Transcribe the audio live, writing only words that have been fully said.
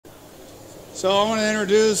So I want to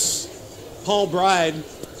introduce Paul Bride.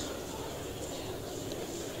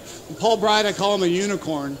 Paul Bride, I call him a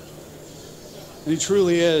unicorn, and he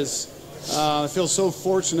truly is. I feel so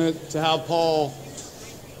fortunate to have Paul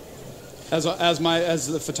as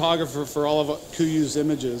the photographer for all of KUIU's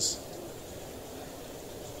images.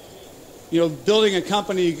 You know, building a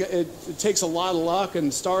company, it takes a lot of luck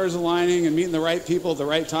and stars aligning and meeting the right people at the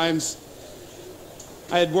right times.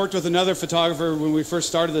 I had worked with another photographer when we first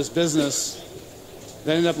started this business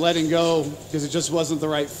that ended up letting go because it just wasn't the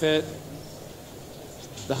right fit.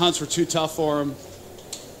 The hunts were too tough for him.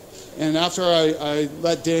 And after I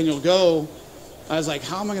let Daniel go, I was like,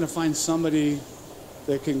 how am I going to find somebody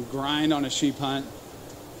that can grind on a sheep hunt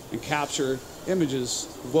and capture images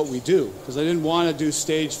of what we do? Because I didn't want to do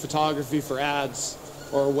staged photography for ads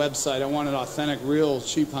or a website. I wanted authentic, real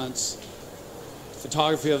sheep hunts,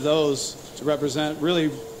 photography of those to represent really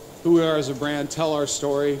who we are as a brand, tell our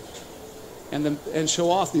story, and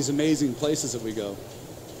show off these amazing places that we go.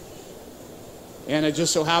 And I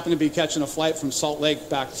just so happened to be catching a flight from Salt Lake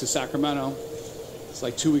back to Sacramento. It's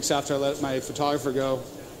like 2 weeks after I let my photographer go.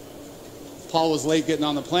 Paul was late getting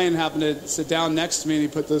on the plane, happened to sit down next to me, and he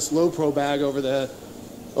put this low pro bag over the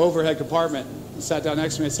overhead compartment. He sat down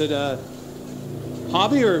next to me and said,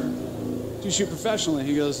 hobby or do you shoot professionally?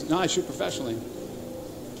 He goes, no, I shoot professionally.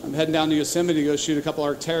 I'm heading down to Yosemite to go shoot a couple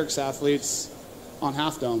Arc'teryx athletes on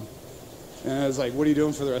Half Dome. And I was like, what are you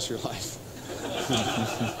doing for the rest of your life?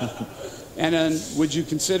 And then, would you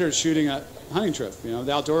consider shooting a hunting trip? You know,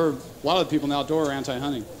 the outdoor, a lot of the people in the outdoor are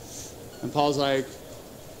anti-hunting. And Paul's like,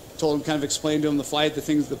 told him, kind of explained to him the flight, the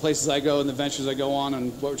things, the places I go and the ventures I go on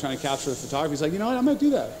and what we're trying to capture with photography. He's like, you know what, I might do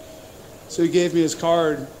that. So he gave me his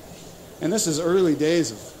card. And this is early days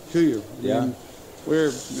of KUIU. I mean, we're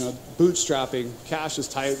bootstrapping, cash is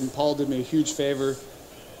tight, and Paul did me a huge favor.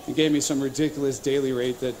 He gave me some ridiculous daily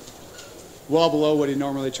rate that well below what he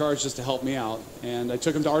normally charged just to help me out. And I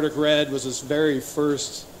took him to Arctic Red, was his very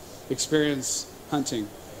first experience hunting.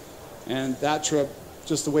 And that trip,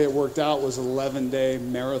 just the way it worked out, was an 11-day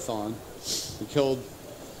marathon. We killed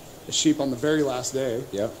a sheep on the very last day.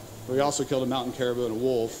 Yep. But we also killed a mountain caribou and a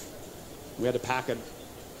wolf. We had to pack it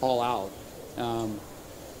all out.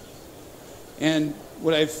 And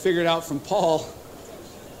what I figured out from Paul,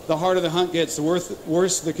 the harder the hunt gets, the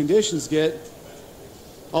worse the conditions get.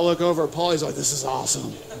 I'll look over at Paul, he's like, this is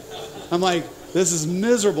awesome. I'm like, this is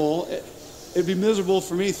miserable. It'd be miserable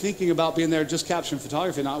for me thinking about being there just capturing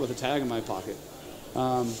photography, not with a tag in my pocket.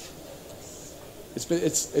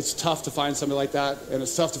 It's tough to find somebody like that, and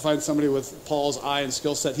it's tough to find somebody with Paul's eye and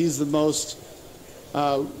skill set. He's the most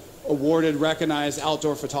awarded, recognized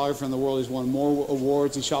outdoor photographer in the world. He's won more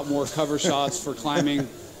awards. He shot more cover shots for climbing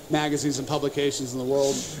magazines and publications in the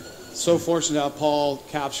world. So fortunate to have Paul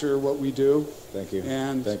capture what we do. Thank you.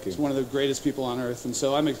 And Thank you. He's one of the greatest people on earth. And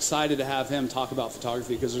so I'm excited to have him talk about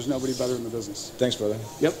photography because there's nobody better in the business. Thanks, brother.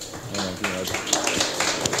 Yep.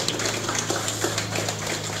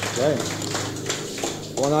 Okay.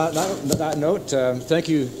 Well, on that note, thank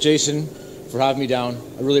you, Jason, for having me down.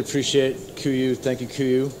 I really appreciate KUIU. Thank you,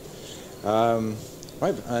 KUIU.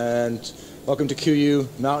 Right, and welcome to KUIU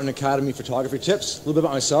Mountain Academy Photography Tips. A little bit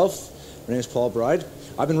about myself. My name is Paul Bride.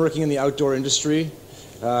 I've been working in the outdoor industry,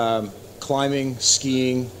 climbing,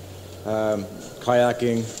 skiing,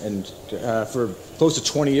 kayaking, and for close to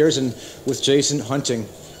 20 years, and with Jason hunting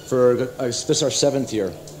for this is our 7th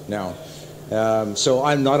year now. So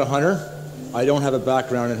I'm not a hunter. I don't have a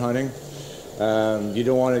background in hunting. You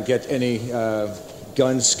don't want to get any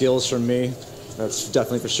gun skills from me. That's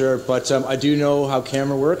definitely for sure. But I do know how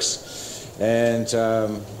camera works, and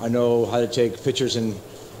I know how to take pictures in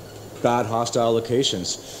bad hostile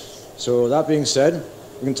locations. So that being said,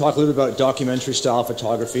 we're going to talk a little bit about documentary style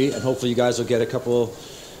photography, and hopefully you guys will get a couple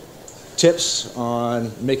tips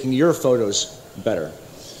on making your photos better.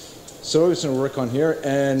 So we're just going to work on here.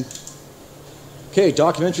 And okay,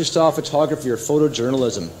 documentary style photography or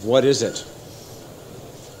photojournalism. What is it?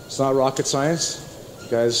 It's not rocket science. You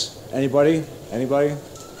guys, anybody? Anybody?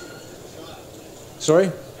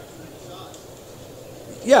 Sorry?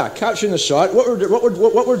 Yeah, capturing the shot. What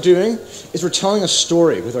we're doing is we're telling a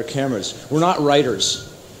story with our cameras. We're not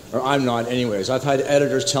writers, or I'm not anyways. I've had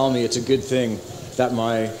editors tell me it's a good thing that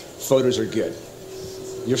my photos are good.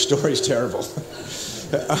 Your story's terrible.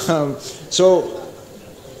 So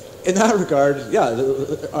in that regard, yeah,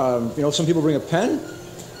 some people bring a pen,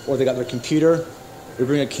 or they got their computer, they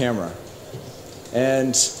bring a camera.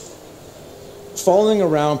 And following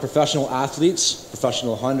around professional athletes,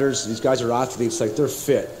 professional hunters, these guys are athletes, like they're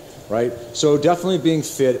fit, right? So definitely being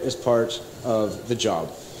fit is part of the job.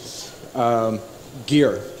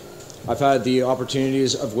 Gear. I've had the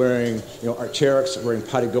opportunities of wearing, Arc'teryx, wearing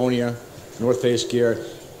Patagonia, North Face gear.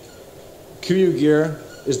 KUIU gear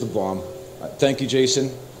is the bomb. Thank you,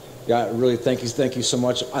 Jason. Yeah, really, thank you so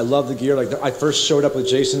much. I love the gear. Like, I first showed up with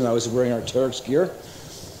Jason and I was wearing Arc'teryx gear,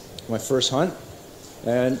 my first hunt,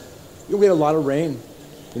 and we had a lot of rain,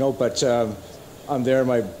 but I'm there in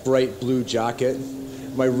my bright blue jacket,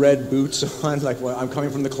 my red boots on, like, well, I'm coming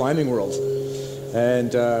from the climbing world.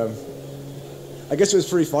 And I guess it was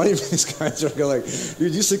pretty funny for these guys. They're like,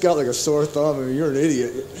 dude, you stick out like a sore thumb. I mean, you're an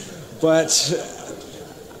idiot. But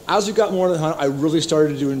as we got more into the hunt, I really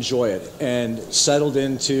started to enjoy it and settled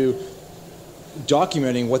into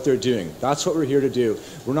documenting what they're doing. That's what we're here to do.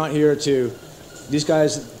 We're not here to, these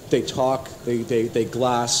guys, they talk, they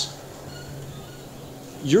glass.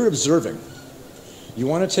 You're observing. You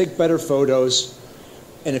want to take better photos,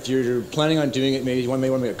 and if you're planning on doing it, maybe you want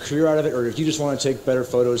to make a career out of it, or if you just want to take better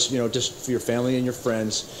photos, just for your family and your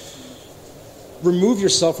friends, remove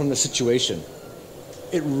yourself from the situation.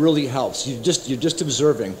 It really helps. You're just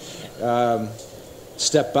observing.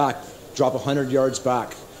 Step back, drop 100 yards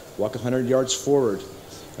back, walk 100 yards forward,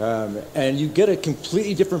 and you get a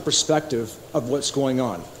completely different perspective of what's going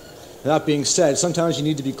on. That being said, sometimes you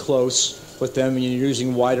need to be close with them and you're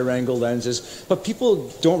using wider angle lenses, but people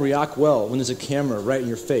don't react well when there's a camera right in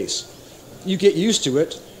your face. You get used to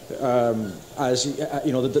it as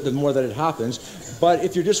the more that it happens, but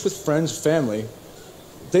if you're just with friends, family,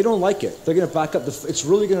 they don't like it. They're going to back up. It's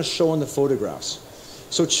really going to show on the photographs.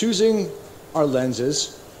 So choosing our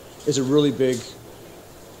lenses is a really big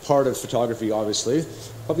part of photography, obviously.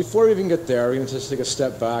 But before we even get there, we're going to just take a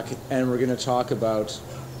step back and we're going to talk about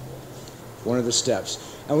one of the steps.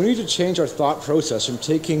 And we need to change our thought process from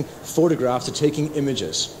taking photographs to taking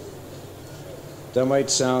images. That might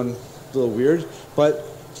sound a little weird, but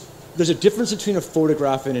there's a difference between a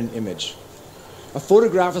photograph and an image. A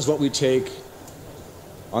photograph is what we take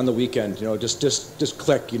on the weekend, just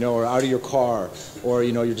click, or out of your car, or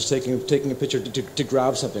you're just taking a picture to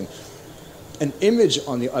grab something. An image,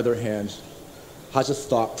 on the other hand, has a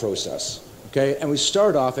thought process. Okay, and we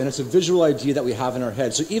start off, and it's a visual idea that we have in our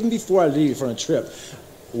head. So even before I leave on a trip,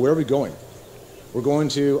 where are we going? We're going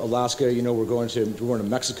to Alaska, we're going to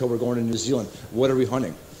Mexico, we're going to New Zealand. What are we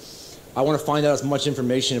hunting? I want to find out as much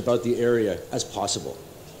information about the area as possible.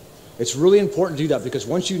 It's really important to do that because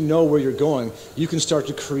once you know where you're going, you can start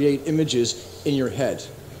to create images in your head.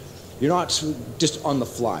 You're not just on the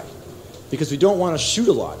fly, because we don't want to shoot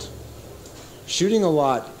a lot. Shooting a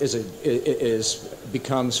lot is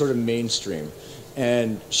become sort of mainstream,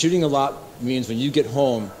 and shooting a lot means when you get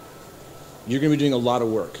home, you're going to be doing a lot of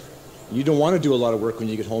work. You don't want to do a lot of work when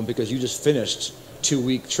you get home because you just finished a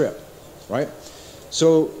 2-week trip, right?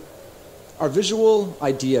 So our visual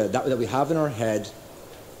idea that we have in our head,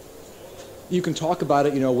 you can talk about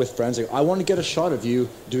it, with friends. Like, I want to get a shot of you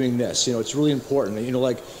doing this. It's really important.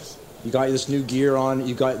 Like, you got this new gear on,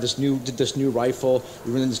 you got this new rifle,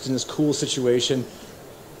 you're in this cool situation.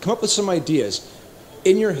 Come up with some ideas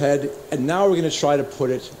in your head, and now we're going to try to put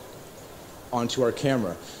it onto our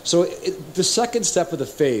camera. So the second step of the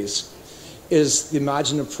phase is the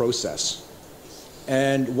imaginative process.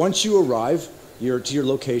 And once you arrive to your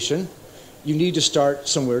location, you need to start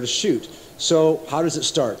somewhere to shoot. So how does it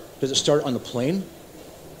start? Does it start on the plane?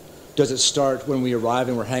 Does it start when we arrive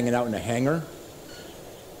and we're hanging out in a hangar?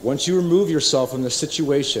 Once you remove yourself from the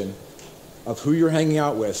situation of who you're hanging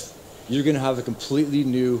out with, you're going to have a completely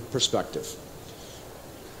new perspective.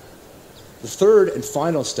 The third and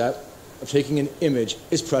final step of taking an image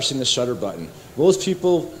is pressing the shutter button. Most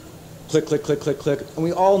people click, click, click, click, click, and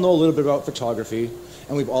we all know a little bit about photography,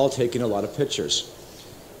 and we've all taken a lot of pictures.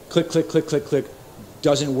 Click, click, click, click, click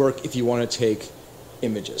doesn't work if you want to take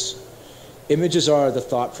images. Images are the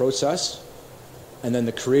thought process, and then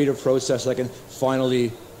the creative process, like, and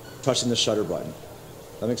finally pressing the shutter button.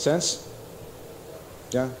 That make sense?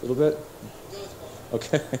 Yeah, a little bit?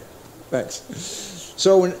 Okay, thanks.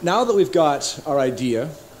 So now that we've got our idea,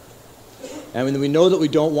 and we know that we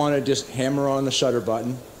don't want to just hammer on the shutter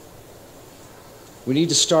button, we need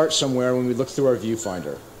to start somewhere when we look through our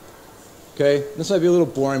viewfinder. Okay, this might be a little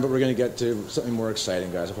boring, but we're going to get to something more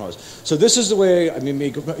exciting, guys, I promise. So this is the way,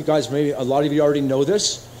 maybe a lot of you already know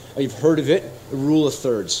this, or you've heard of it, the rule of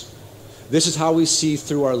thirds. This is how we see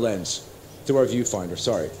through our lens, through our viewfinder,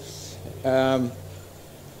 sorry.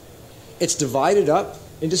 It's divided up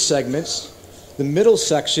into segments, the middle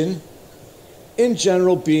section, in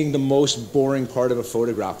general, being the most boring part of a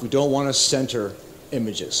photograph. We don't want to center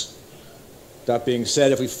images. That being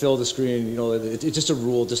said, if we fill the screen, it's just a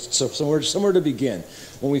rule, just somewhere to begin.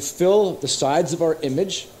 When we fill the sides of our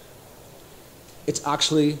image, it's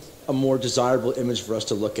actually a more desirable image for us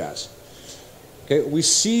to look at. Okay, we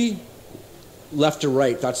see left to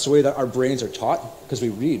right. That's the way that our brains are taught, because we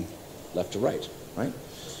read left to right, right?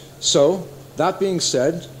 So, that being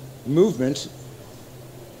said, movement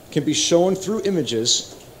can be shown through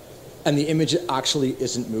images, and the image actually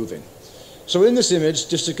isn't moving. So in this image,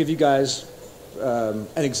 just to give you guys an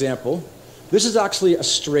example, this is actually a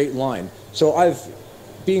straight line. So I've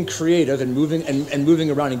been creative and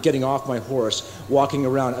moving around and getting off my horse, walking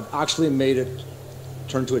around. I've actually made it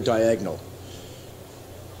turn to a diagonal.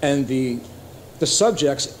 And the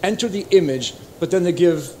subjects enter the image, but then they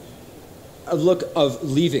give a look of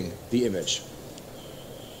leaving the image.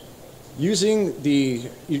 Using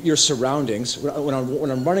your surroundings, when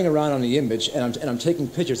I'm running around on the image and I'm taking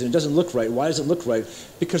pictures and it doesn't look right, why does it look right?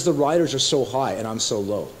 Because the riders are so high and I'm so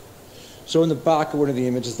low. So in the back of one of the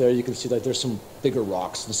images there, you can see that there's some bigger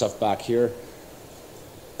rocks and stuff back here.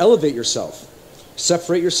 Elevate yourself.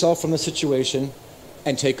 Separate yourself from the situation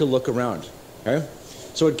and take a look around. Okay?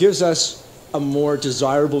 So it gives us a more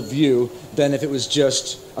desirable view than if it was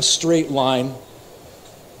just a straight line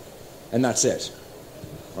and that's it.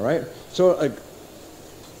 All right? So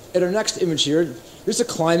in our next image here, this is a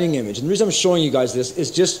climbing image. And the reason I'm showing you guys this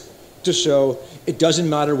is just to show it doesn't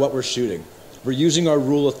matter what we're shooting. We're using our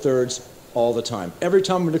rule of thirds all the time. Every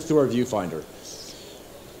time we look through our viewfinder.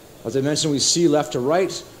 As I mentioned, we see left to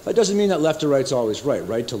right. That doesn't mean that left to right's always right.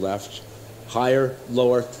 Right to left, higher,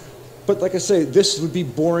 lower. But like I say, this would be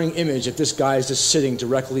boring image if this guy is just sitting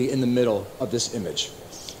directly in the middle of this image.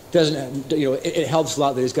 Doesn't, you know, it helps a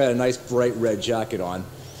lot that he's got a nice bright red jacket on.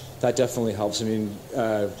 That definitely helps. I mean,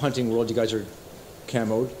 hunting world, you guys are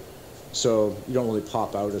camoed, so you don't really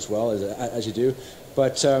pop out as well as you do.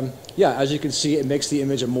 But yeah, as you can see, it makes the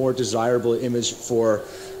image a more desirable image for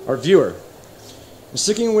our viewer. And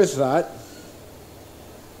sticking with that,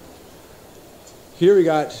 here we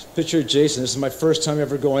got a picture of Jason. This is my first time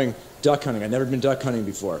ever going duck hunting. I've never been duck hunting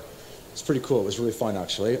before. It's pretty cool. It was really fun,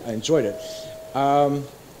 actually. I enjoyed it.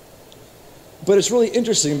 But it's really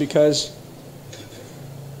interesting because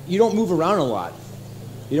you don't move around a lot.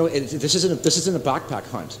 You know, this isn't a backpack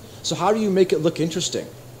hunt. So how do you make it look interesting?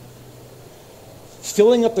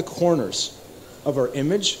 Filling up the corners of our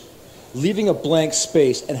image, leaving a blank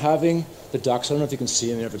space, and having the ducks, I don't know if you can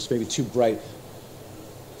see them, if it's maybe too bright,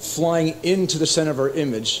 flying into the center of our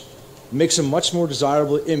image makes a much more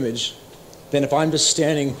desirable image than if I'm just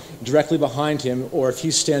standing directly behind him, or if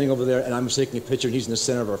he's standing over there and I'm just taking a picture and he's in the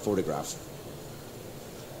center of our photograph.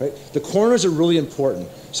 Right? The corners are really important.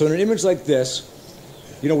 So in an image like this,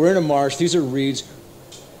 you know, we're in a marsh, these are reeds,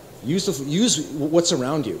 use what's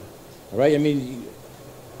around you. All right? I mean,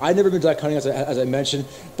 I've never been duck hunting, as I mentioned,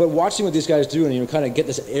 but watching what these guys do, and you kind of get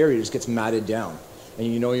this area just gets matted down. And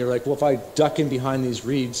you know, you're like, well, if I duck in behind these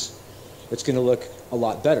reeds, it's going to look a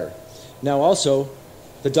lot better. Now also,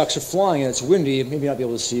 the ducks are flying and it's windy, maybe not be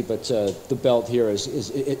able to see, but the belt here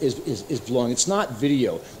is blowing. It's not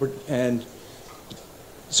video.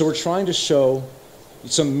 So we're trying to show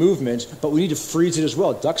some movement, but we need to freeze it as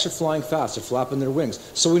well. Ducks are flying fast, they're flapping their wings.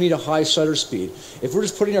 So we need a high shutter speed. If we're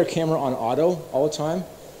just putting our camera on auto all the time,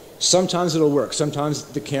 sometimes it'll work. Sometimes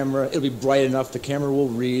the camera, it'll be bright enough, the camera will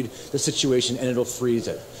read the situation and it'll freeze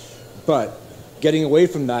it. But getting away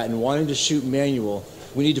from that and wanting to shoot manual,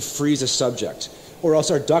 we need to freeze a subject. Or else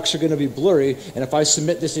our ducks are going to be blurry, and if I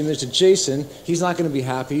submit this image to Jason, he's not going to be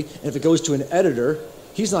happy, and if it goes to an editor,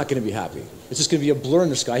 he's not going to be happy. It's just going to be a blur in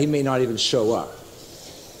the sky. He may not even show up.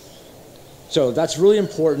 So that's really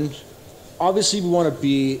important. Obviously, we want to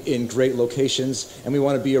be in great locations, and we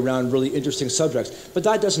want to be around really interesting subjects, but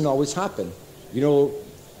that doesn't always happen. You know,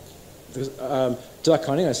 duck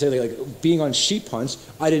hunting, I say like being on sheep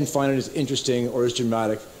hunts, I didn't find it as interesting or as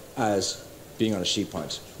dramatic as being on a sheep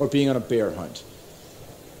hunt or being on a bear hunt.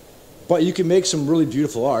 But you can make some really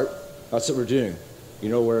beautiful art. That's what we're doing. You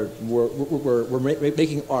know, we're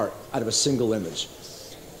making art out of a single image.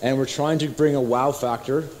 And we're trying to bring a wow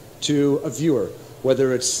factor to a viewer,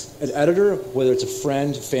 whether it's an editor, whether it's a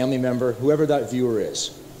friend, family member, whoever that viewer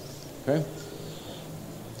is. Okay?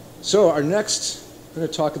 So our next, we're going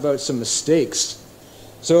to talk about some mistakes.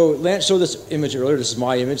 So Lance showed this image earlier. This is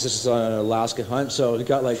my image. This is on an Alaska hunt. So we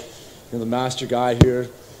got like, you know, the master guy here,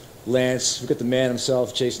 Lance. We've got the man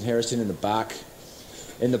himself, Jason Harrison, in the back,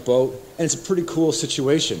 in the boat. And it's a pretty cool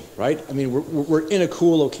situation, right? I mean, we're in a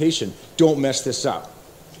cool location. Don't mess this up.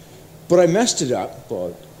 But I messed it up.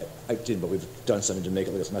 Well, I did, but we've done something to make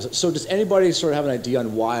it look less messed up. So does anybody sort of have an idea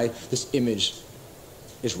on why this image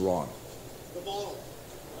is wrong? The model.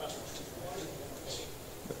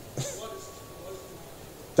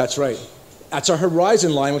 That's right. That's our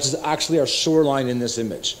horizon line, which is actually our shoreline in this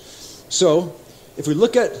image. So if we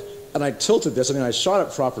look at and I tilted this, I shot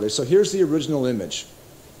it properly. So here's the original image.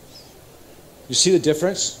 You see the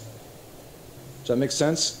difference? Does that make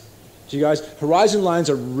sense to you guys? Horizon lines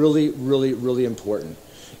are really, really, really important.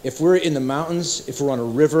 If we're in the mountains, if we're on a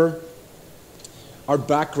river, our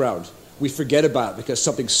background, we forget about it because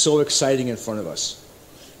something's so exciting in front of us.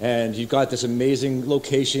 And you've got this amazing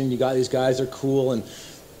location, you got these guys that are cool and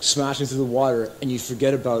smashing through the water, and you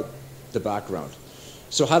forget about the background.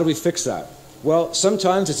 So how do we fix that? Well,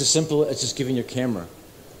 sometimes it's as simple as just giving your camera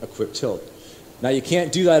a quick tilt. Now, you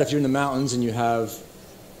can't do that if you're in the mountains and you have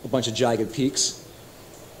a bunch of jagged peaks.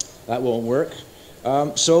 That won't work.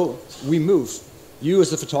 So we move. You as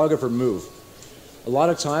the photographer move. A lot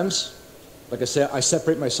of times, like I said, I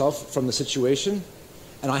separate myself from the situation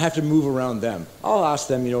and I have to move around them. I'll ask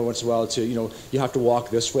them, once in a while to, you have to walk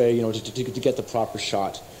this way, to get the proper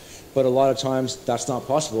shot. But a lot of times that's not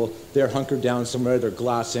possible. They're hunkered down somewhere, they're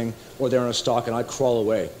glassing, or they're on a stalk and I crawl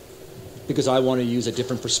away because I want to use a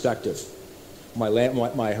different perspective.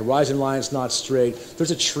 My horizon line's not straight,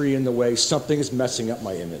 there's a tree in the way, something is messing up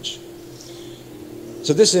my image.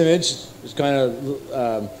 So this image is kind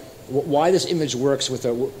of, why this image works with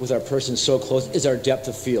our person so close is our depth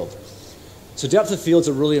of field. So depth of field is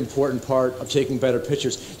a really important part of taking better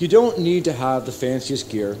pictures. You don't need to have the fanciest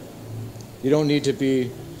gear. You don't need to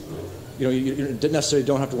be, you necessarily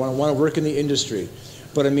don't have to want to work in the industry.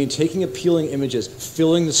 But taking appealing images,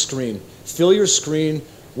 filling the screen. Fill your screen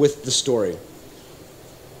with the story.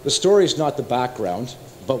 The story is not the background,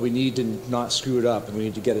 but we need to not screw it up and we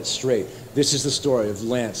need to get it straight. This is the story of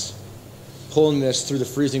Lance pulling this through the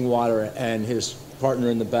freezing water and his partner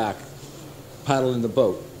in the back paddling the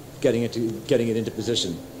boat, getting it into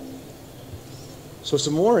position. So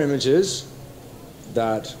some more images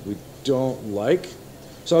that we don't like.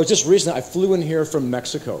 So just recently, I flew in here from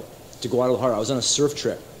Mexico to Guadalajara. I was on a surf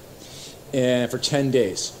trip and for 10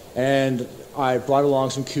 days. And I brought along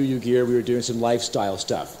some KUIU gear. We were doing some lifestyle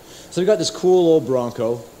stuff. So we got this cool old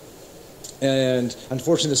Bronco. And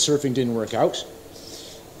unfortunately, the surfing didn't work out.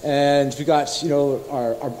 And we got,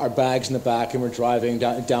 our bags in the back and we're driving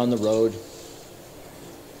down the road.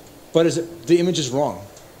 But the image is wrong.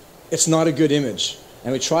 It's not a good image.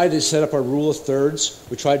 And we tried to set up our rule of thirds.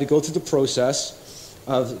 We tried to go through the process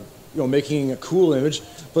of making a cool image,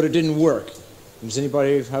 but it didn't work. Does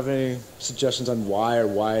anybody have any suggestions on why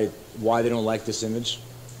they don't like this image?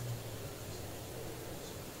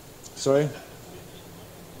 Sorry?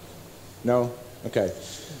 No? Okay.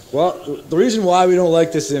 Well, the reason why we don't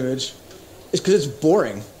like this image is because it's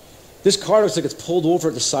boring. This car looks like it's pulled over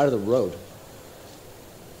at the side of the road.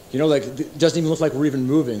 It doesn't even look like we're even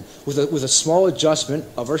moving. With a small adjustment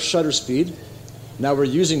of our shutter speed, now we're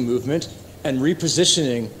using movement and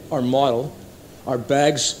repositioning our model. Our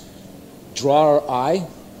bags draw our eye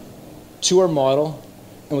to our model,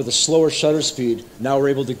 and with a slower shutter speed, now we're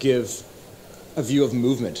able to give a view of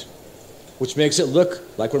movement, which makes it look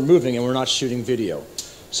like we're moving and we're not shooting video.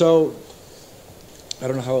 So, I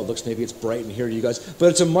don't know how it looks, maybe it's bright in here to you guys, but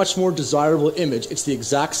it's a much more desirable image. It's the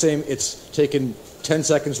exact same, it's taken 10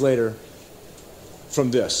 seconds later from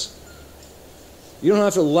this. You don't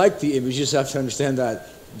have to like the image, you just have to understand that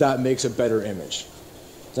that makes a better image.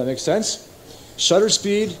 Does that make sense? Shutter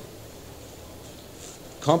speed,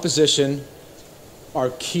 composition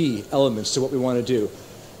are key elements to what we want to do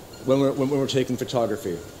when we're taking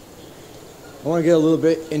photography. I want to get a little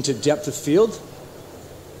bit into depth of field.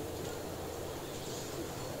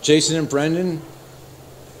 Jason and Brendan,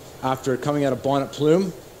 after coming out of Bonnet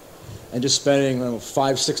Plume and just spending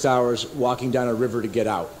 5-6 hours walking down a river to get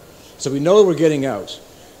out. So we know we're getting out.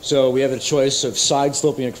 So we have a choice of side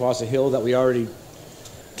sloping across a hill that we already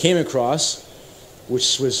came across,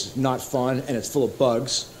 which was not fun and it's full of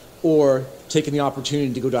bugs, or taking the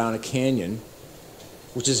opportunity to go down a canyon,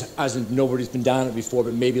 which is, as in nobody's been down it before,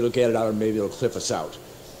 but maybe it'll get it out or maybe it'll clip us out.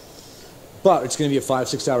 But it's going to be a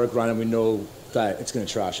 5-6 hour grind and we know that it's going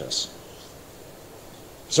to trash us.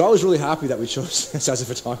 So I was really happy that we chose this as a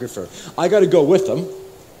photographer. I got to go with them,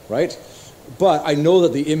 right? But I know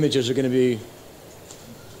that the images are going to be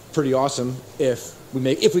pretty awesome if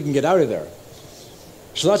we can get out of there.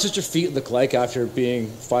 So that's what your feet look like after being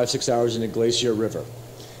 5-6 hours in a glacier river.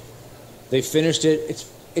 They finished it.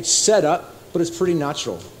 It's set up, but it's pretty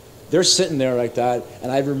natural. They're sitting there like that,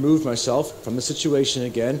 and I've removed myself from the situation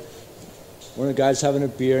again. One of the guys having a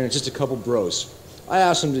beer, and it's just a couple bros. I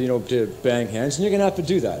asked them to bang hands, and you're going to have to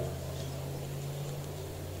do that.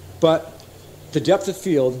 But the depth of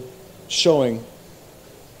field showing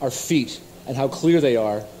our feet and how clear they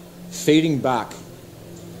are, fading back.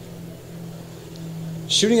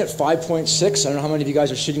 Shooting at 5.6, I don't know how many of you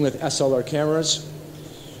guys are shooting with SLR cameras.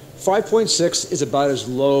 5.6 is about as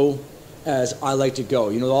low as I like to go.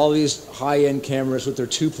 You know, all these high-end cameras with their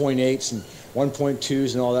 2.8s and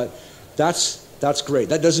 1.2s and all that, that's great.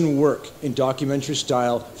 That doesn't work in documentary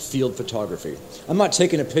style field photography. I'm not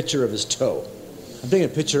taking a picture of his toe. I'm taking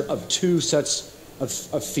a picture of 2 sets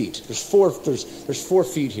of feet. There's four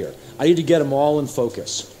feet here. I need to get them all in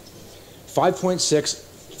focus.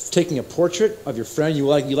 5.6, taking a portrait of your friend. You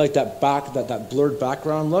like that blurred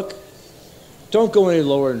background look. Don't go any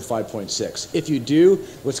lower than 5.6. If you do,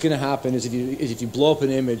 what's going to happen is if you blow up an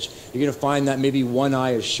image, you're going to find that maybe one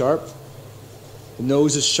eye is sharp, the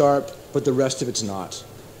nose is sharp, but the rest of it's not.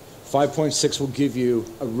 5.6 will give you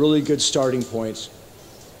a really good starting point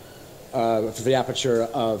for the aperture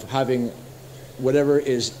of having whatever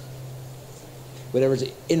is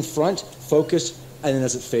in front, focused, and then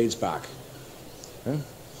as it fades back. Okay?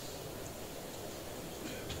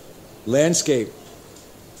 Landscape.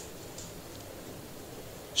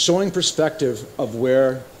 Showing perspective of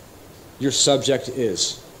where your subject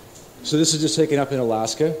is. So this is just taken up in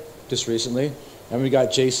Alaska just recently, and we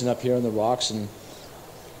got Jason up here on the rocks, and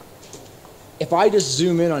if I just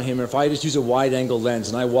zoom in on him, or if I just use a wide angle lens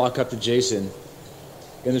and I walk up to Jason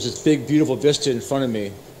and there's this big beautiful vista in front of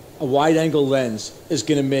me, a wide angle lens is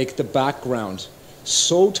going to make the background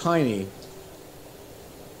so tiny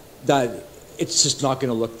that it's just not going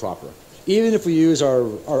to look proper. Even if we use our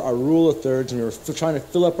rule of thirds and we're trying to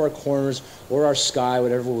fill up our corners or our sky,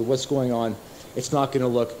 whatever, what's going on, it's not going to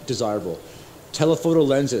look desirable. Telephoto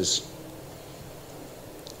lenses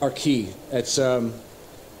are key. It's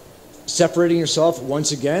separating yourself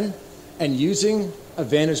once again and using a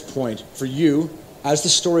vantage point for you as the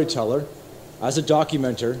storyteller, as a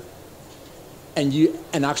documenter,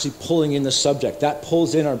 and actually pulling in the subject. That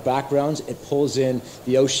pulls in our backgrounds, it pulls in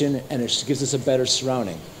the ocean, and it gives us a better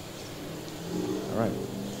surrounding. All right.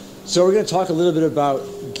 So we're going to talk a little bit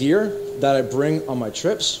about gear that I bring on my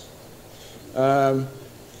trips. When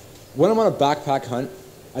I'm on a backpack hunt,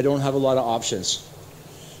 I don't have a lot of options.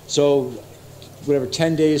 So whatever,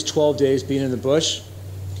 10 days, 12 days being in the bush,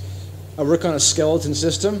 I work on a skeleton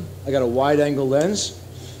system. I got a wide angle lens.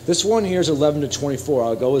 This one here is 11 to 24.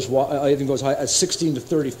 I'll even go as high as 16 to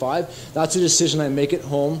 35. That's a decision I make at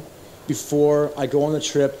home before I go on the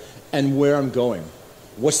trip and where I'm going.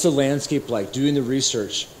 What's the landscape like? Doing the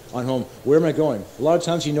research on home. Where am I going? A lot of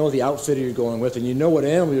times you know the outfit you're going with and you know what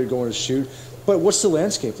animal you're going to shoot, but what's the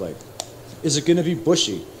landscape like? Is it going to be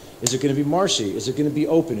bushy? Is it going to be marshy? Is it going to be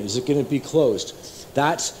open? Is it going to be closed?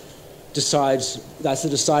 That's the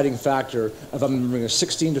deciding factor of I'm going to bring a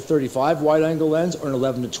 16 to 35 wide angle lens or an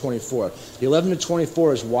 11 to 24. The 11 to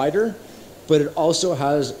 24 is wider, but it also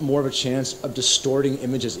has more of a chance of distorting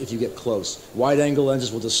images if you get close. Wide angle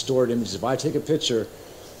lenses will distort images. If I take a picture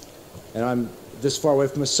and I'm this far away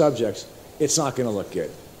from a subject, it's not going to look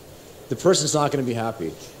good. The person's not going to be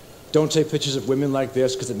happy. Don't take pictures of women like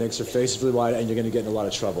this because it makes their faces really wide and you're going to get in a lot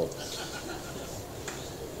of trouble.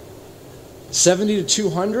 70 to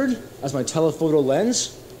 200 as my telephoto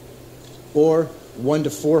lens, or 1 to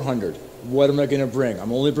 400. What am I going to bring?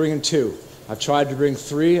 I'm only bringing 2. I've tried to bring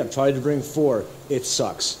 3. I've tried to bring 4. It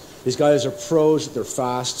sucks. These guys are pros. They're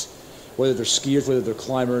fast. Whether they're skiers, whether they're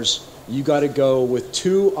climbers, you got to go with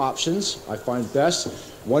 2 options. I find best.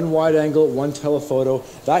 1 wide angle, 1 telephoto.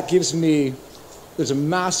 That gives me, there's a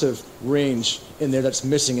massive range in there that's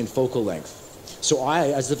missing in focal length. So I,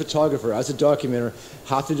 as the photographer, as a documenter,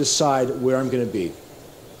 have to decide where I'm going to be.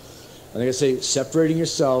 And like I say, separating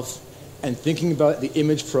yourself and thinking about the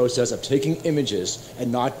image process of taking images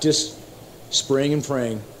and not just spraying and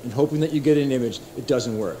praying and hoping that you get an image. It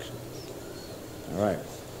doesn't work. All right.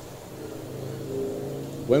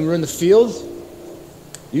 When we're in the field,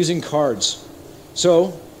 using cards.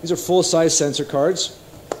 So these are full-size sensor cards.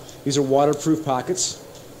 These are waterproof packets.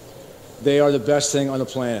 They are the best thing on the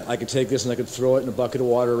planet. I could take this and I could throw it in a bucket of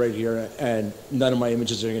water right here and none of my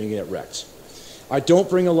images are going to get wrecked. I don't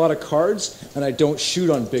bring a lot of cards and I don't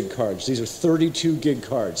shoot on big cards. These are 32 gig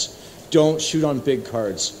cards. Don't shoot on big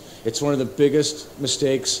cards. It's one of the biggest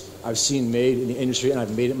mistakes I've seen made in the industry, and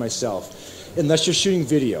I've made it myself. Unless you're shooting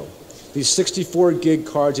video. These 64 gig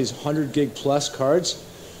cards, these 100 gig plus cards,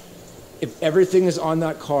 if everything is on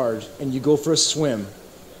that card and you go for a swim,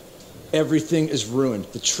 everything is ruined.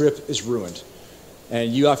 The trip is ruined.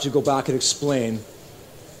 And you have to go back and explain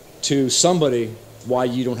to somebody why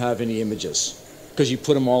you don't have any images because you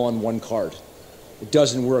put them all on one card. It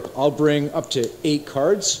doesn't work. I'll bring up to 8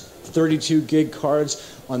 cards, 32 gig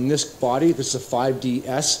cards on this body. This is a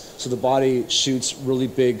 5DS, so the body shoots really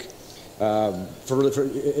big. The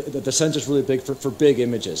sensor's really big for big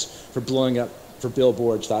images, for blowing up, for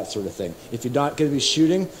billboards, that sort of thing. If you're not going to be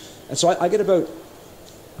shooting, and so I get about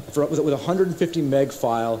with a 150 meg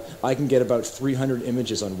file, I can get about 300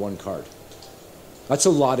 images on one card. That's a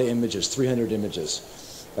lot of images, 300 images.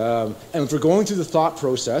 And if we're going through the thought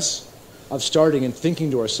process of starting and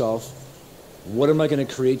thinking to ourselves, what am I going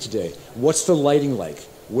to create today? What's the lighting like?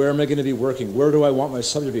 Where am I going to be working? Where do I want my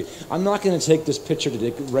subject to be? I'm not going to take this picture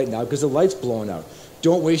today right now because the light's blowing out.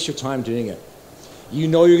 Don't waste your time doing it. You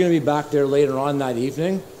know you're going to be back there later on that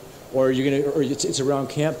evening, or it's around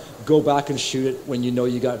camp. Go back and shoot it when you know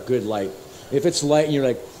you got good light. If it's light and you're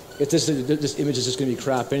like, if this image is just going to be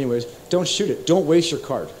crap anyways, don't shoot it. Don't waste your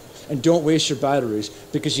card, and don't waste your batteries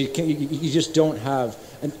because you just don't have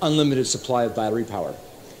an unlimited supply of battery power.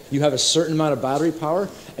 You have a certain amount of battery power,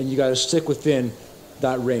 and you got to stick within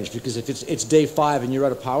that range, because if it's day 5 and you're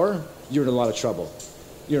out of power, you're in a lot of trouble.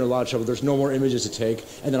 You're in a lot of trouble. There's no more images to take,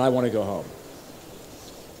 and then I want to go home.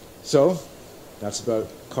 So that's about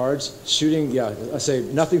cards. Shooting, yeah, I say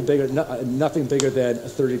nothing bigger than a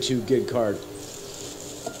 32 gig card.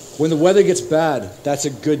 When the weather gets bad, that's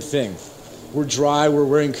a good thing. We're dry, we're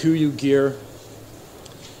wearing KUIU gear.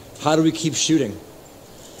 How do we keep shooting?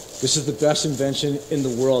 This is the best invention in the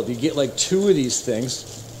world. You get like 2 of these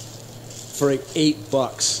things for like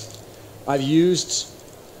 $8. I've used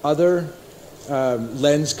other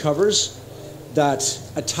lens covers that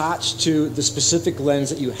attach to the specific lens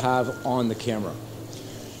that you have on the camera.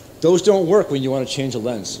 Those don't work when you want to change a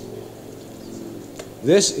lens.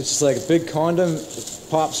 This, it's just like a big condom. It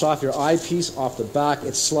pops off your eyepiece, off the back.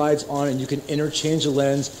 It slides on, and you can interchange the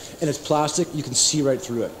lens. And it's plastic. You can see right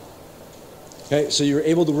through it. Okay, so you're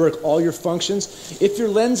able to work all your functions. If your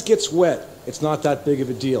lens gets wet, it's not that big of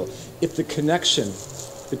a deal. If the connection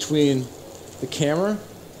between the camera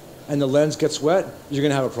and the lens gets wet, you're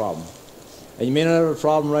going to have a problem. And you may not have a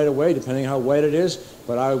problem right away, depending on how wet it is,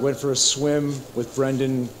 but I went for a swim with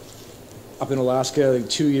Brendan up in Alaska like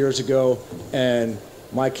 2 years ago, and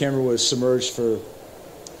my camera was submerged for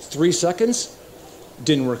 3 seconds.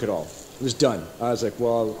 Didn't work at all. It was done. I was like,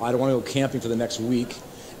 well, I don't want to go camping for the next week,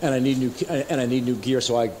 and I need new gear,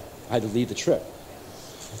 so I had to leave the trip.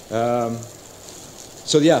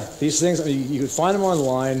 So yeah, these things, I mean, you can find them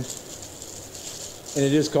online, and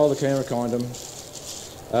it is called the camera condom.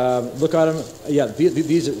 Look at them. Yeah,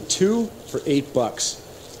 these are 2 for $8.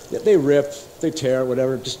 Yeah, they rip, they tear,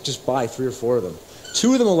 whatever. Just buy 3 or 4 of them.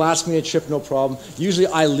 2 of them will last me a trip, no problem. Usually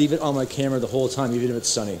I leave it on my camera the whole time, even if it's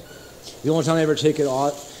sunny. The only time I ever take it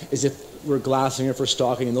off is if we're glassing or if we're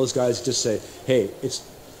stalking, and those guys just say, hey,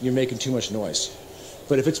 you're making too much noise.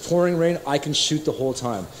 But if it's pouring rain, I can shoot the whole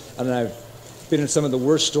time. And I've been in some of the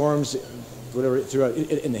worst storms, whatever, throughout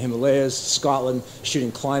in the Himalayas, Scotland,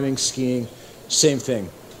 shooting climbing, skiing, same thing.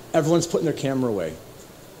 Everyone's putting their camera away,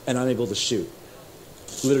 and I'm able to shoot,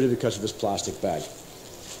 literally because of this plastic bag.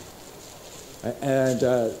 And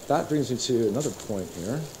that brings me to another point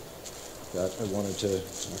here that I wanted to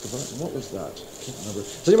talk about. What was that? I can't remember.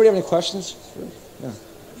 Does anybody have any questions? Yeah.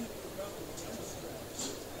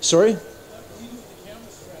 Sorry?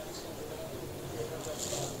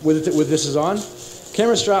 With this is on?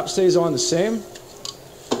 Camera strap stays on the same.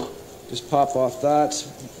 Just pop off that.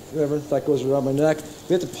 Whatever, that goes around my neck.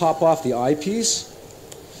 We have to pop off the eyepiece.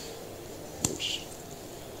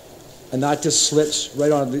 And that just slips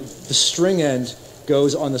right on. The string end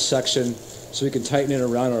goes on the section so we can tighten it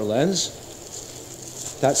around our lens.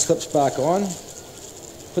 That slips back on.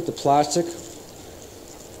 Put the plastic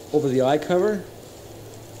over the eye cover.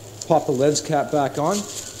 Pop the lens cap back on.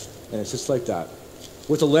 And it's just like that.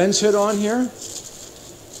 With the lens hood on here,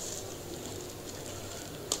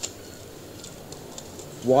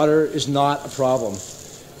 water is not a problem,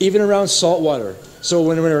 even around salt water. So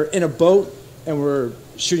when we're in a boat and we're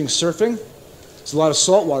shooting surfing, there's a lot of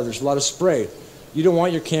salt water, there's a lot of spray. You don't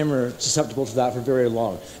want your camera susceptible to that for very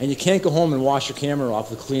long. And you can't go home and wash your camera off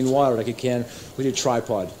with clean water like you can with your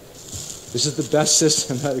tripod. This is the best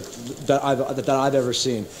system that I've ever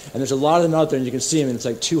seen. And there's a lot of them out there, and you can see them, and it's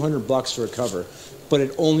like $200 for a cover. But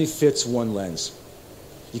it only fits one lens.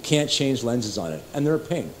 You can't change lenses on it, and they're a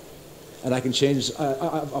pain. And I can change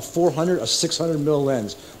a 400, a 600 mil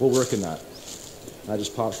lens will work in that. That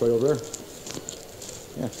just pops right over there.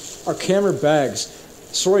 Yeah. Our camera bags.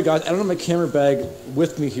 Sorry guys, I don't have my camera bag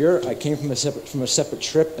with me here. I came from a separate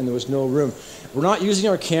trip, and there was no room. We're not using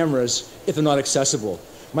our cameras if they're not accessible.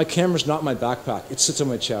 My camera's not in my backpack. It sits on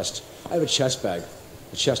my chest. I have a chest bag,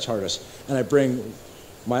 a chest harness, and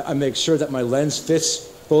I make sure that my lens fits,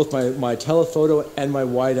 both my telephoto and my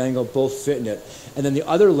wide angle both fit in it. And then the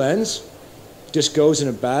other lens just goes in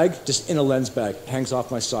a bag, just in a lens bag, hangs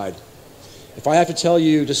off my side. If I have to tell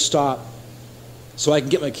you to stop so I can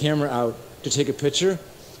get my camera out to take a picture,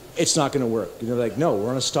 it's not going to work. And they're like, no, we're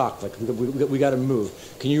on a stock. Like, we got to move.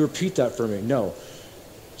 Can you repeat that for me? No.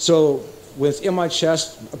 So with in my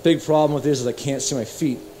chest, a big problem with this is I can't see my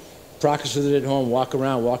feet. Practice with it at home. Walk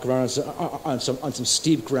around on some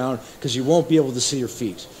steep ground, because you won't be able to see your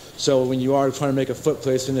feet. So when you are trying to make a foot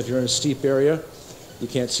placement, if you're in a steep area, you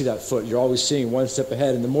can't see that foot. You're always seeing one step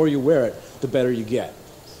ahead, and the more you wear it, the better you get.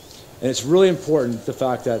 And it's really important, the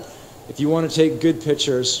fact that if you want to take good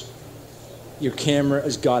pictures, your camera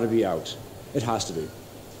has got to be out. It has to be.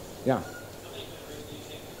 Yeah.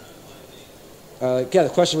 Yeah, the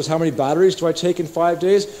question was, how many batteries do I take in 5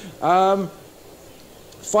 days?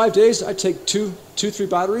 5 days, I take two, 3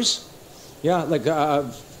 batteries. Yeah, like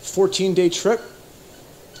a 14-day trip,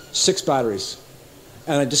 6 batteries.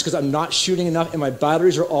 And just because I'm not shooting enough, and my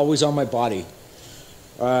batteries are always on my body.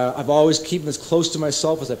 I've always kept them as close to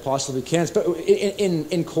myself as I possibly can, but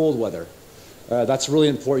in cold weather. That's really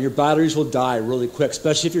important. Your batteries will die really quick,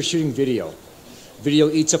 especially if you're shooting video. Video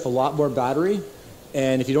eats up a lot more battery,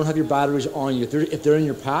 and if you don't have your batteries on you, if they're in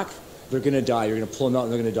your pack, they're going to die. You're going to pull them out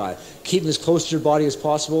and they're going to die. Keep them as close to your body as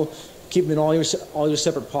possible. Keep them in all your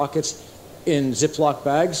separate pockets in Ziploc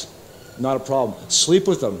bags. Not a problem. Sleep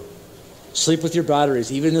with them. Sleep with your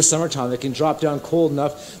batteries. Even in the summertime, they can drop down cold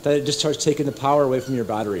enough that it just starts taking the power away from your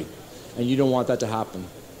battery. And you don't want that to happen.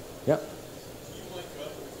 Yep. Do you mic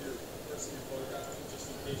up with your person you're photographing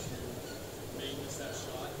just in case you may miss that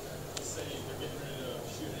shot? Let's say they're getting ready to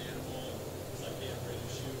shoot an animal and it's like, hey, I'm ready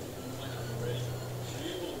to shoot. You might not be ready. Are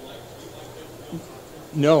you able to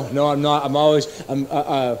No, I'm not. I'm always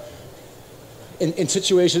in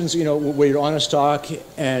situations, where you're on a stock,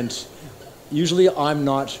 and usually I'm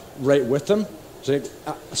not right with them.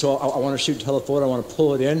 So I want to shoot telephoto. I want to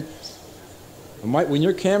pull it in. When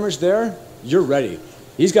your camera's there, you're ready.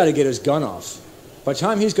 He's got to get his gun off. By the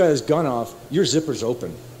time he's got his gun off, your zipper's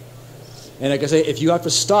open. And like I say, if you have to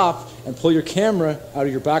stop and pull your camera out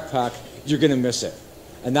of your backpack, you're going to miss it.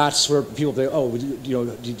 And that's where people say, oh,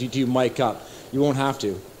 do you mic up? You won't have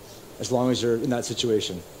to, as long as you're in that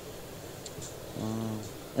situation.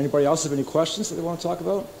 Anybody else have any questions that they want to talk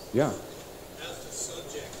about? Yeah. As the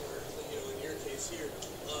subject, or in your case here,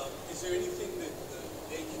 is there anything that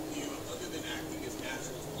they can do other than acting as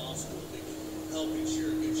natural as possible to help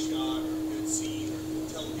ensure a good shot or a good scene or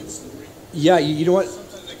tell a good story? Yeah, you know what?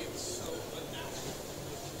 Sometimes I get so unnatural.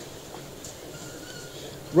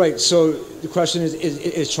 Right. So the question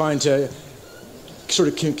is trying to sort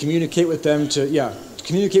of communicate with them to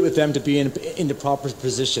be in the proper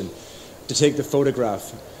position to take the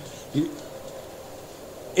photograph.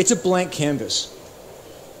 It's a blank canvas.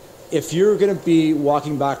 If you're going to be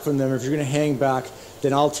walking back from them, or if you're going to hang back,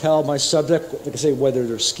 then I'll tell my subject, like I say, whether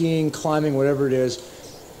they're skiing, climbing, whatever it is,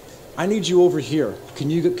 I need you over here. Can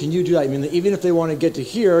you do that? I mean, even if they want to get to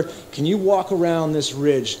here, can you walk around this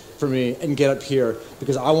ridge for me and get up here?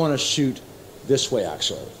 Because I want to shoot this way,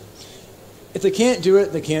 actually. If they can't do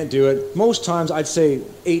it, they can't do it. Most times, I'd say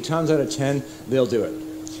 8 times out of 10, they'll do it.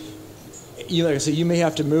 Like I say, you may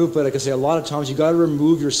have to move, but like I say, a lot of times you got to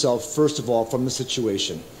remove yourself first of all from the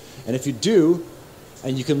situation. And if you do,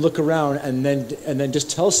 and you can look around and then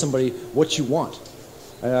just tell somebody what you want.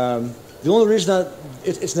 The only reason that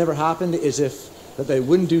it's never happened is that they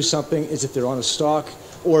wouldn't do something is if they're on a stock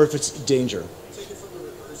or if it's danger. Take it from the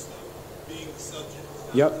reverse though, being the subject.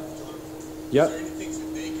 Yep. Yep. Is there any things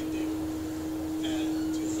that they can do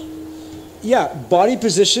to help? Yeah, body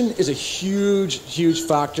position is a huge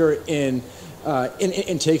factor in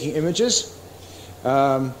taking images.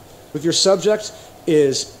 With your subject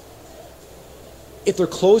is, if their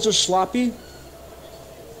clothes are sloppy,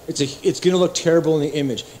 it's going to look terrible in the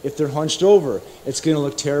image. If they're hunched over, it's going to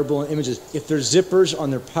look terrible in images. If their zippers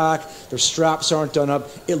on their pack, their straps aren't done up,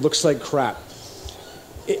 it looks like crap.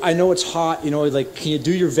 I know it's hot, like, can you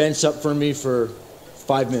do your vents up for me for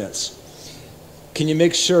 5 minutes? Can you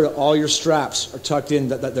make sure that all your straps are tucked in,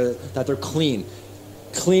 that they're clean?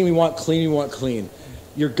 Clean, we want clean, we want clean.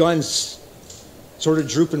 Your gun's sort of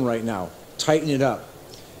drooping right now. Tighten it up.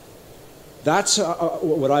 That's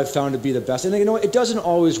what I've found to be the best. And it doesn't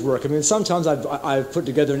always work. I mean, sometimes I've put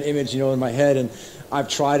together an image, in my head, and I've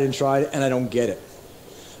tried, and I don't get it.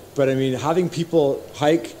 But I mean, having people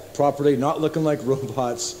hike properly, not looking like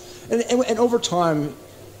robots, and over time,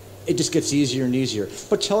 it just gets easier and easier.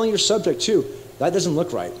 But telling your subject too, that doesn't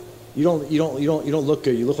look right. You don't look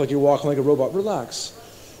good. You look like you're walking like a robot. Relax.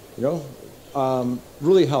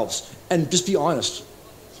 Really helps. And just be honest.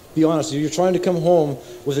 Be honest. You're trying to come home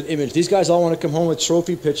with an image. These guys all want to come home with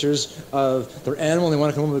trophy pictures of their animal, and they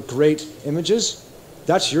want to come home with great images.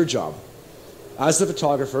 That's your job. As the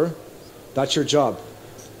photographer, that's your job.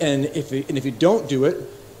 And if you don't do it,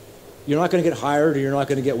 you're not going to get hired or you're not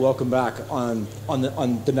going to get welcome back on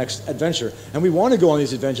the next adventure. And we want to go on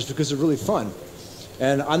these adventures because they're really fun.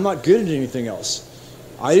 And I'm not good at anything else.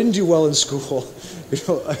 I didn't do well in school,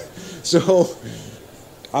 so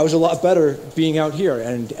I was a lot better being out here.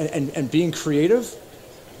 And being creative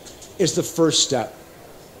is the first step.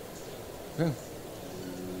 Yeah.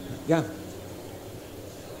 Yeah.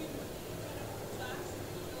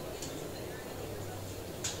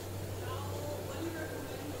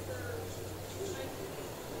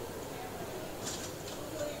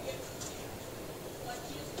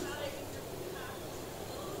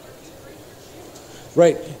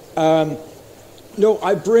 Right. No,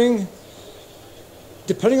 I bring,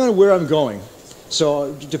 depending on where I'm going.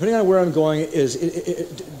 So depending on where I'm going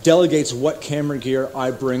it delegates what camera gear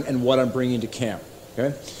I bring and what I'm bringing to camp.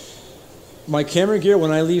 Okay. My camera gear,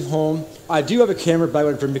 when I leave home, I do have a camera bag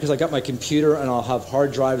I bring because I got my computer and I'll have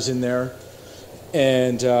hard drives in there,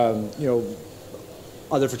 and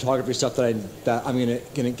other photography stuff that I'm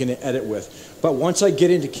gonna edit with. But once I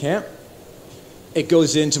get into camp, it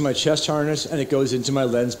goes into my chest harness and it goes into my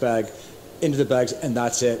lens bag, into the bags, and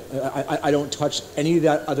that's it. I don't touch any of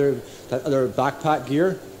that other backpack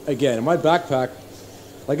gear. Again, in my backpack,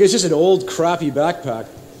 like it's just an old crappy backpack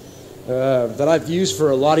that I've used for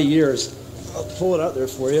a lot of years. I'll pull it out there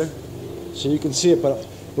for you so you can see it. But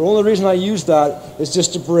the only reason I use that is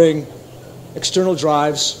just to bring external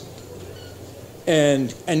drives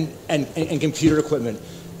and computer equipment.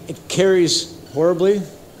 It carries horribly.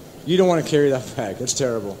 You don't want to carry that bag. That's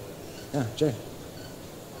terrible. Yeah, Jay. In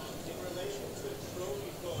relation to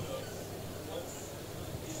trophy photos, once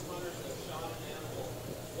these hunters have shot an animal,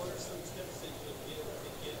 what are some tips that you would give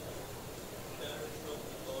to get better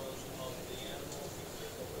trophy photos of the animals,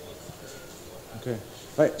 the whole experience? Okay.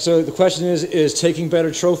 All right. So the question is taking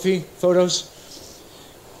better trophy photos?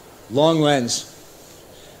 Long lens.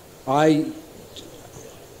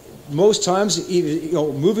 Most times,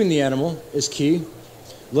 moving the animal is key.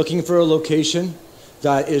 Looking for a location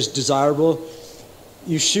that is desirable.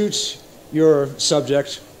 You shoot your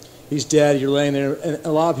subject, he's dead, you're laying there, and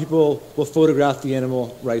a lot of people will photograph the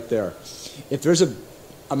animal right there. If there's a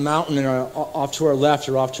mountain off to our left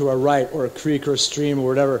or off to our right, or a creek or a stream or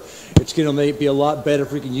whatever, it's going to be a lot better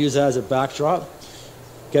if we can use that as a backdrop.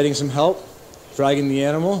 Getting some help, dragging the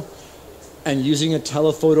animal, and using a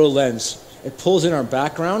telephoto lens. It pulls in our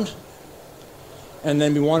background, and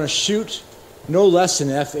then we want to shoot no less than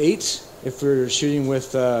f8 if we're shooting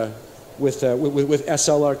with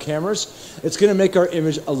SLR cameras. It's going to make our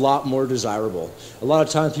image a lot more desirable. A lot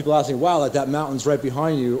of times people ask me, wow, like that mountain's right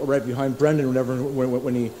behind you, or right behind Brendan, whenever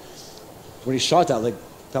when he shot that, like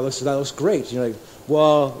that looks great. You're like,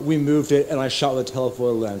 well, we moved it and I shot with a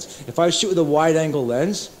telephoto lens. If I shoot with a wide angle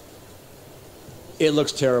lens, it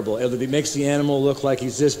looks terrible. It makes the animal look like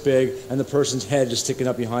he's this big and the person's head just sticking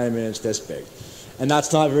up behind him and it's this big. And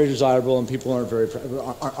that's not very desirable, and people aren't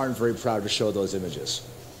very proud to show those images.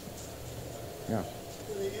 Yeah.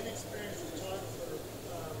 For the inexperienced photographer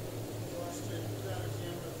who wants to grab a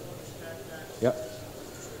camera, phone backpack, Yep.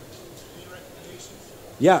 any recommendations?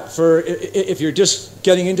 Yeah, if you're just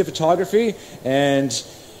getting into photography and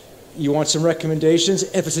you want some recommendations,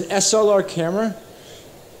 if it's an SLR camera,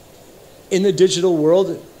 in the digital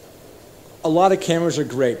world, a lot of cameras are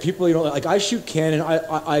great. People, like I shoot Canon.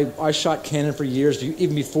 I shot Canon for years,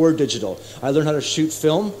 even before digital. I learned how to shoot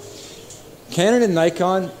film. Canon and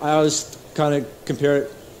Nikon, I always kind of compare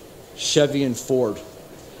it Chevy and Ford.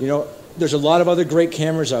 There's a lot of other great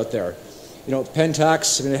cameras out there.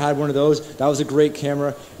 Pentax, I had one of those. That was a great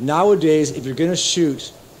camera. Nowadays, if you're going to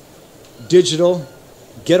shoot digital,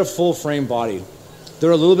 get a full frame body. They're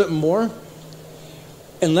a little bit more.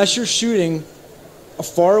 Unless you're shooting a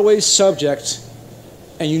faraway subject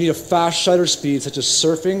and you need a fast shutter speed such as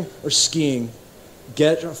surfing or skiing,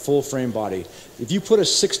 get a full frame body. If you put a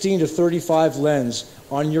 16 to 35 lens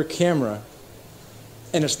on your camera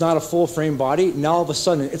and it's not a full frame body, now all of a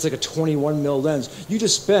sudden it's like a 21 mil lens. You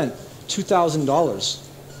just spent $2,000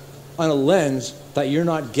 on a lens that you're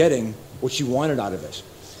not getting what you wanted out of it.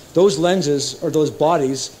 Those lenses, or those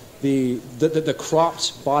bodies, the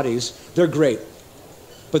cropped bodies, they're great.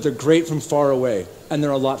 But they're great from far away, and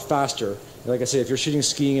they're a lot faster. Like I say, if you're shooting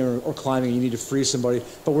skiing or climbing, you need to freeze somebody,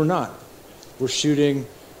 but we're not. We're shooting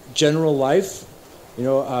general life,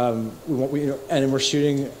 and we're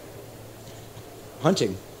shooting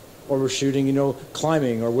hunting, or we're shooting,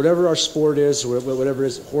 climbing, or whatever our sport is, or whatever it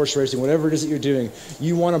is, horse racing, whatever it is that you're doing.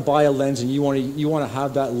 You want to buy a lens, and you want to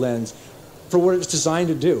have that lens for what it's designed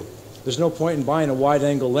to do. There's no point in buying a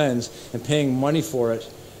wide-angle lens and paying money for it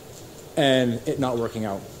and it not working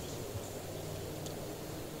out.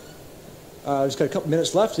 Just got a couple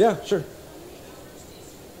minutes left. Yeah, sure.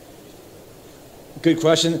 Good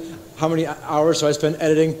question. How many hours do I spend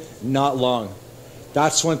editing? Not long.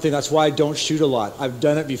 That's one thing. That's why I don't shoot a lot. I've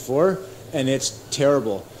done it before, and it's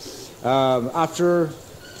terrible. After,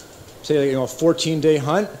 say, a 14-day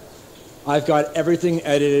hunt, I've got everything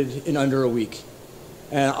edited in under a week.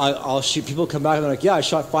 And I'll shoot. People come back and they're like, "Yeah, I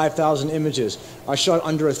shot 5,000 images. I shot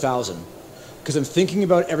under 1,000." Because I'm thinking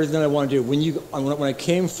about everything that I want to do. When I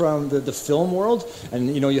came from the film world,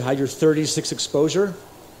 and you had your 36 exposure,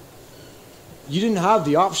 you didn't have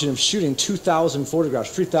the option of shooting 2,000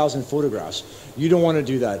 photographs, 3,000 photographs. You don't want to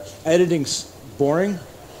do that. Editing's boring,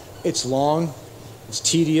 it's long, it's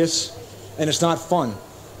tedious, and it's not fun.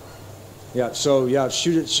 Yeah, so yeah,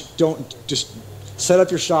 shoot it. Don't just set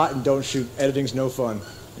up your shot and don't shoot. Editing's no fun.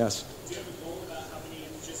 Yes. Do you have a goal about how many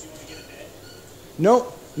images you want to get a day?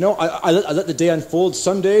 No. I let the day unfold.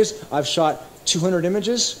 Some days I've shot 200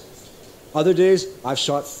 images. Other days I've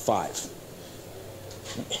shot 5.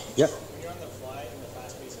 Yeah. When you're on the fly in the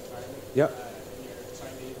fast-paced environment, Yeah. and you're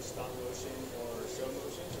trying to either stop motion or show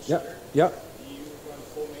motion or Yeah. shutter, Yeah. do you run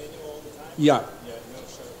full manual all the time? Yeah. Yeah, no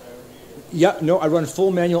shutter priority. Yeah, no, I run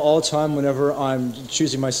full manual all the time whenever I'm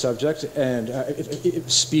choosing my subject, and if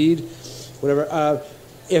speed, whatever.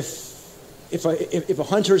 If a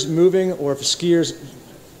hunter's moving or if a skier's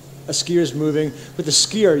moving, with the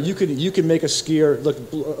skier you can make a skier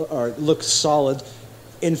look solid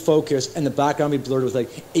in focus, and the background be blurred with like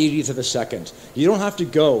 80th of a second. You don't have to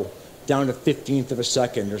go down to 15th of a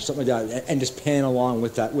second or something like that, and just pan along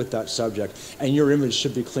with that subject, and your image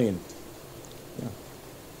should be clean. Yeah.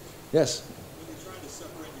 Yes. When you're trying to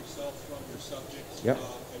separate yourself from your subject, Yep. have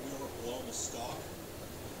you ever blown a stock?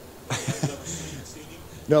 Have you ever seen you?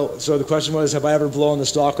 No, so the question was, have I ever blown the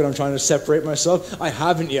stock when I'm trying to separate myself? I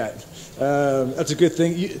haven't yet. That's a good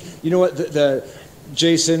thing. You know what? The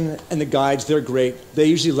Jason and the guides, they're great. They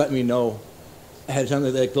usually let me know ahead of time.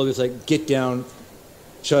 They'll just like, get down,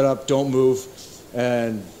 shut up, don't move,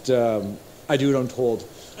 and I do what I'm told.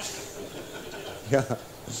 Yeah.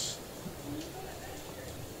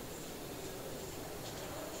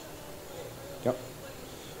 Yep.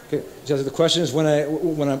 Okay. So the question is, when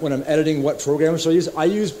I'm editing, what programs do I use? I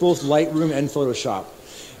use both Lightroom and Photoshop.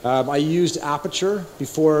 I used Aperture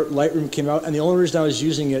before Lightroom came out, and the only reason I was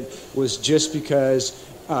using it was just because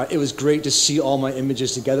it was great to see all my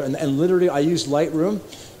images together. And literally, I used Lightroom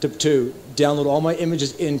to download all my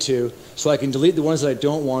images into, so I can delete the ones that I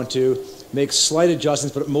don't want to, make slight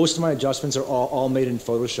adjustments, but most of my adjustments are all made in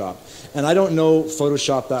Photoshop. And I don't know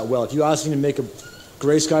Photoshop that well. If you ask me to make a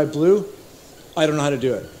gray sky blue, I don't know how to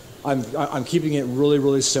do it. I'm keeping it really,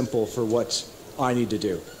 really simple for what I need to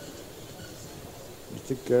do. I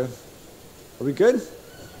think, are we good?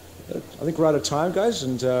 I think we're out of time, guys.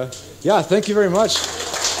 And yeah, thank you very much.